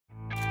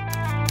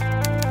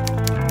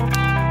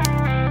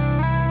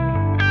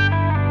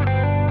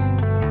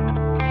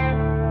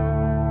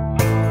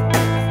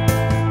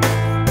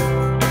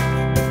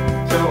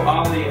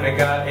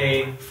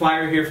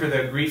flyer here for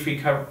the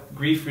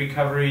grief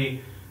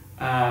recovery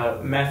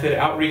method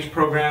outreach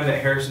program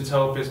that Harrison's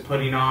Hope is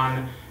putting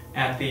on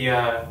at the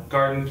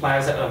Garden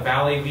Plaza of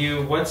Valley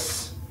View.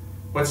 What's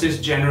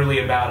this generally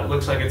about? It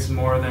looks like it's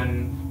more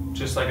than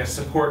just like a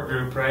support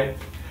group, right?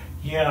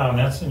 Yeah, and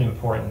that's an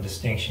important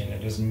distinction.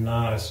 It is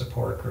not a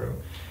support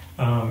group.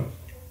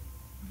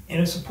 In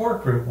a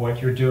support group,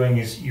 what you're doing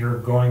is you're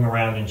going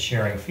around and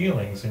sharing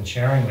feelings and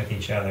sharing with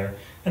each other,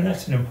 and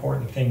that's an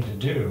important thing to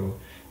do,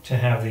 to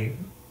have the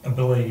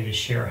ability to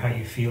share how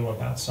you feel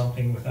about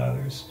something with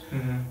others.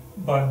 Mm-hmm.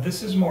 But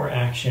this is more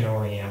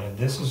action-oriented.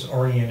 This is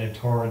oriented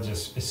towards a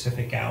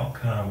specific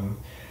outcome,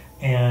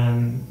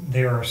 and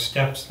there are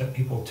steps that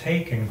people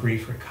take in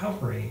grief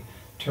recovery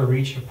to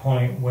reach a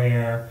point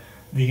where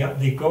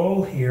the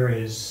goal here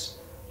is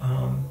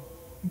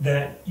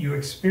that you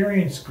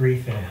experience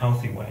grief in a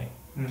healthy way.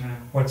 Mm-hmm.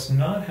 What's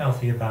not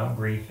healthy about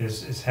grief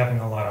is having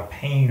a lot of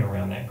pain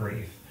around that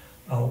grief,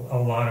 a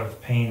lot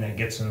of pain that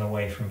gets in the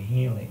way from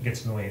healing,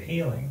 gets in the way of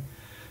healing.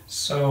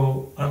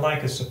 So,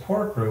 unlike a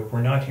support group,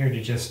 we're not here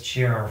to just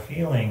share our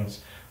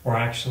feelings. We're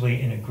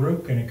actually in a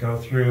group going to go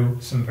through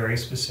some very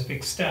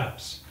specific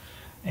steps,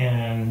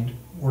 and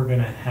we're going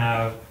to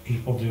have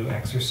people do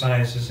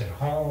exercises at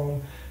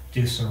home,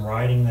 do some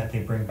writing that they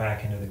bring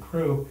back into the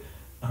group,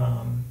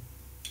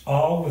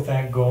 all with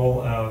that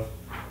goal of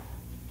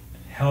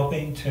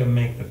helping to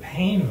make the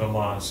pain of the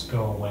loss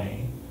go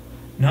away.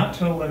 Not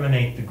to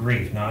eliminate the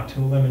grief, not to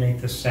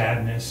eliminate the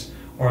sadness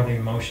or the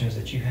emotions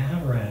that you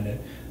have around it,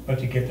 but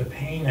to get the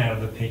pain out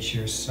of the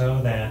picture so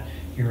that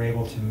you're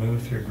able to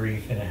move through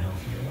grief in a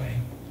healthier way.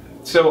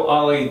 So,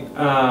 Ahley,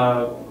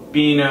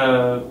 being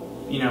a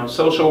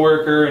social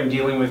worker and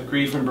dealing with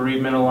grief and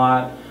bereavement a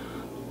lot,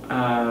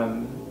 I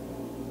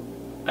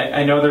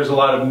know there's a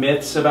lot of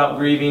myths about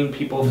grieving.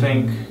 People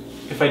think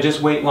if I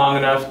just wait long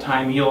enough,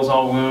 time heals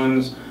all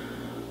wounds.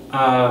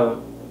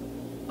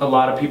 A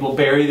lot of people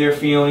bury their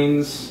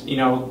feelings,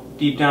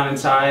 deep down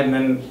inside, and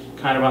then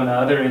kind of on the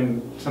other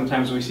end,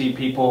 sometimes we see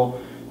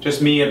people,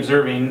 just me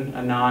observing,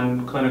 a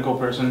non-clinical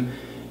person,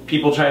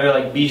 people try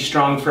to be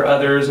strong for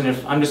others, and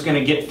if I'm just going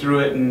to get through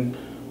it. And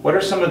what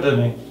are some of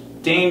the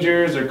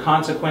dangers or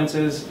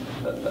consequences,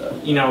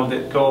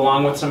 that go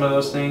along with some of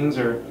those things?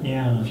 Or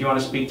if you want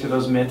to speak to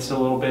those myths a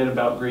little bit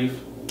about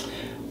grief.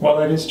 Well,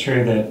 it is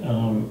true that,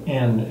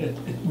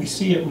 we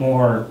see it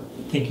more,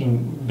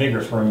 thinking bigger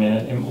for a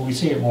minute, and we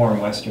see it more in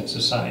Western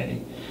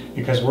society,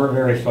 because we're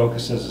very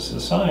focused as a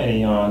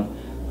society on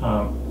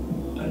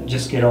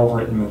just get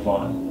over it and move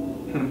on.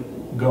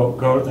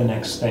 Go to the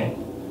next thing.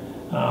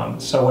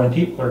 So when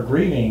people are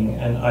grieving,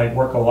 and I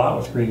work a lot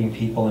with grieving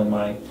people in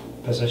my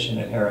position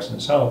at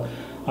Harrison's Hope,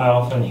 I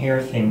often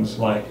hear things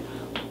like,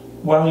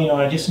 well,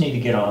 I just need to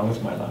get on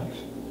with my life.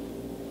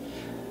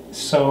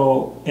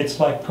 So it's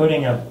like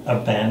putting a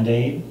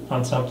Band-Aid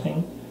on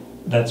something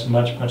that's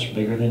much, much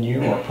bigger than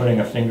you, or putting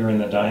a finger in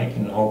the dike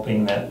and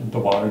hoping that the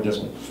water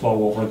doesn't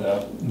flow over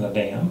the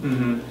dam.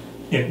 Mm-hmm.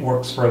 It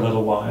works for a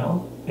little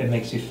while. It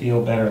makes you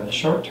feel better in the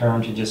short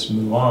term to just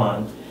move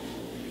on.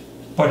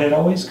 But it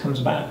always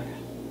comes back.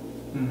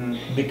 Mm-hmm.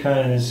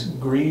 Because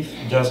grief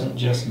doesn't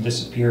just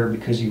disappear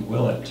because you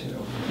will it to.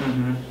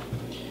 Mm-hmm.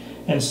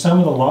 And some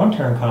of the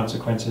long-term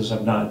consequences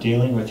of not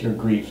dealing with your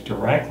grief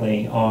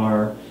directly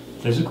are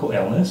physical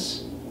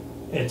illness.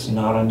 It's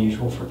not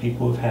unusual for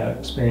people who've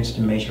experienced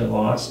a major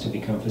loss to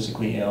become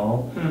physically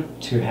ill,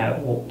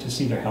 to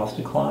see their health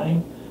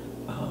decline,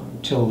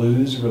 to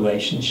lose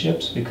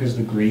relationships because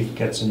the grief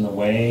gets in the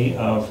way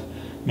of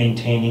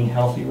maintaining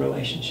healthy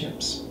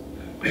relationships.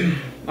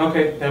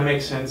 Okay, that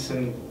makes sense.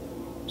 And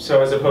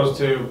so as opposed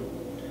to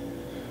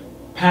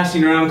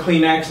passing around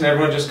Kleenex and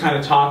everyone just kind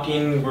of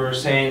talking, we're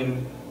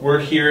saying we're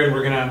here and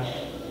we're going to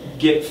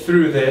get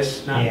through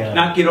this,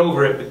 not get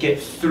over it, but get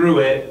through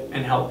it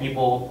and help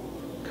people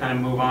kind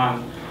of move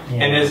on.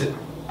 Yeah. And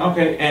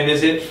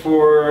is it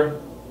for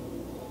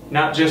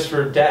not just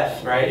for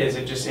death, right? Is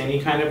it just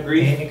any kind of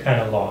grief? Any kind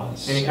of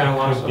loss. Any kind of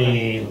loss. Could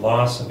be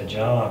loss of a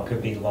job,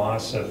 could be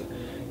loss of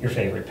your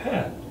favorite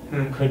pet,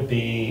 could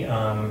be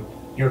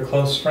your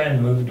close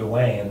friend moved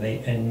away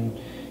and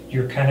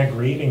you're kind of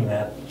grieving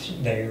that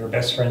your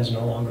best friend's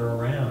no longer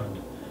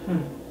around.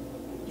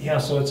 Yeah,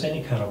 so it's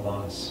any kind of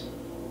loss.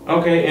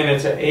 Okay, and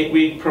it's an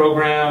 8-week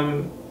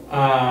program.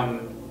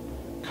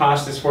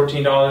 Cost is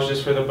 $14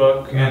 just for the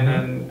book. Mm-hmm. And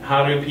then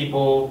how do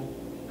people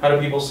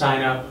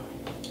sign up?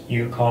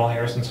 You call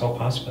Harrison's Hope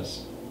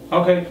Hospice.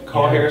 Okay,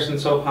 call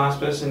Harrison's Hope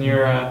Hospice, and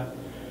you're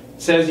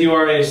it says you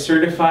are a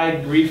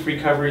certified grief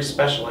recovery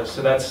specialist.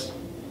 So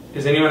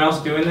is anyone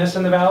else doing this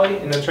in the Valley,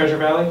 in the Treasure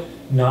Valley?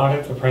 Not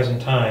at the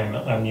present time.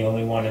 I'm the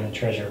only one in the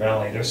Treasure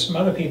Valley. There's some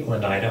other people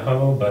in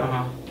Idaho, but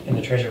in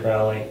the Treasure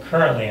Valley,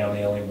 currently I'm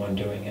the only one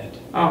doing it.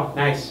 Oh,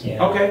 nice.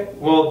 Yeah. Okay,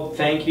 well,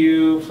 thank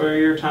you for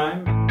your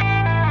time.